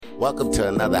Welcome to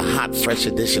another hot, fresh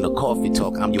edition of Coffee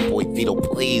Talk. I'm your boy Vito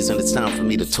Plays, and it's time for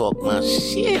me to talk my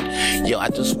shit. Yo, I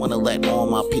just want to let all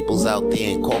my peoples out there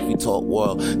in Coffee Talk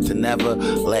world to never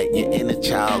let your inner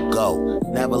child go.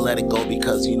 Never let it go,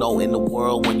 because you know in the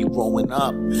world when you're growing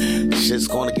up, shit's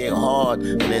gonna get hard,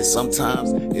 and then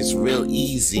sometimes it's real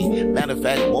easy. Matter of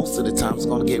fact, most of the time it's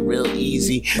gonna get real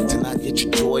easy to not get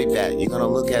your joy back. You're gonna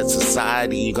look at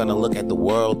society, you're gonna look at the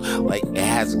world like it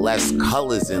has less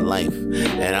colors in life.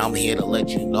 And I'm here to let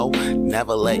you know,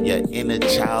 never let your inner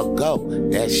child go.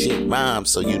 That shit rhymes,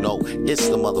 so you know it's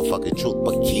the motherfucking truth.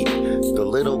 But keep the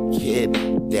little kid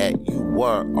that you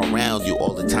were around you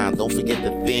all the time. Don't forget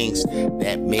the things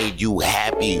that made you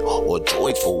happy or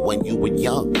joyful when you were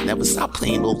young. Never stop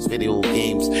playing those video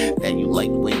games that you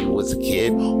liked when you was a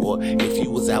kid, or if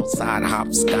you was outside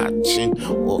hopscotching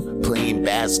or playing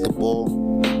basketball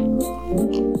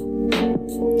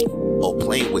or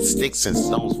playing with sticks and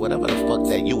stones, whatever the fuck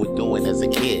that you were doing as a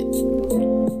kid.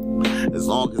 As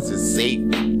long as it's safe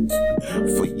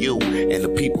for you and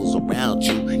the peoples around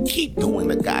you, keep doing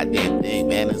the goddamn thing,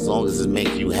 man, as long as it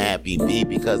makes you happy, B,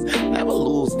 because never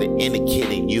lose the inner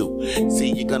kid in you.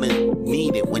 See, you're gonna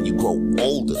need it when you grow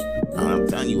older. I'm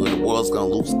telling you, the world's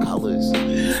gonna lose colors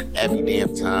every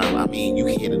damn time. I mean, you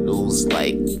hear the news,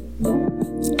 like,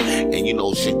 and you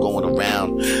know shit going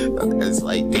around. It's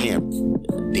like, damn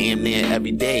near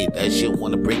every day, that shit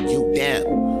wanna bring you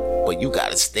down. But you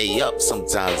gotta stay up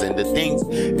sometimes,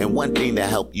 and one thing that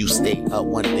help you stay up,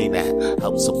 one thing that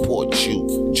helps support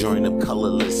you during them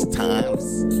colorless times,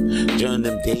 during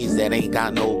them days that ain't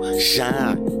got no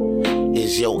shine,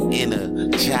 is your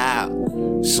inner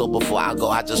child. So before I go,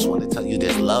 I just want to tell you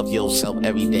this: love yourself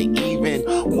every day, even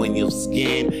when your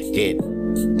skin get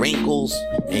wrinkles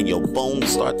and your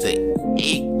bones start to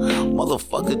ache.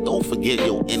 Motherfucker, don't forget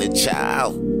your inner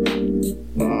child.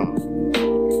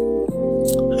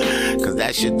 Cause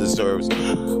that shit deserves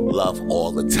love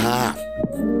all the time.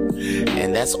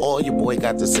 And that's all your boy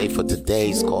got to say for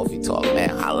today's Coffee Talk, man.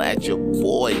 Holla at your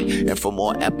boy. And for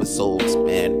more episodes,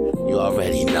 man, you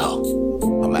already know.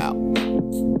 I'm out.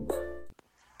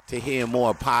 To hear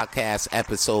more podcast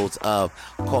episodes of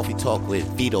Coffee Talk with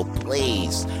Vito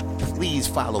Plays, please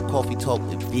follow Coffee Talk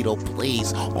with Vito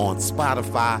Plays on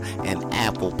Spotify and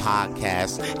Apple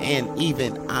Podcasts and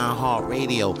even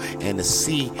iHeartRadio. And to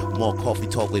see more Coffee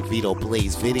Talk with Vito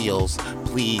Plays videos,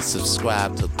 please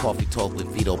subscribe to Coffee Talk with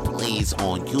Vito Plays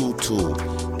on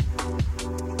YouTube.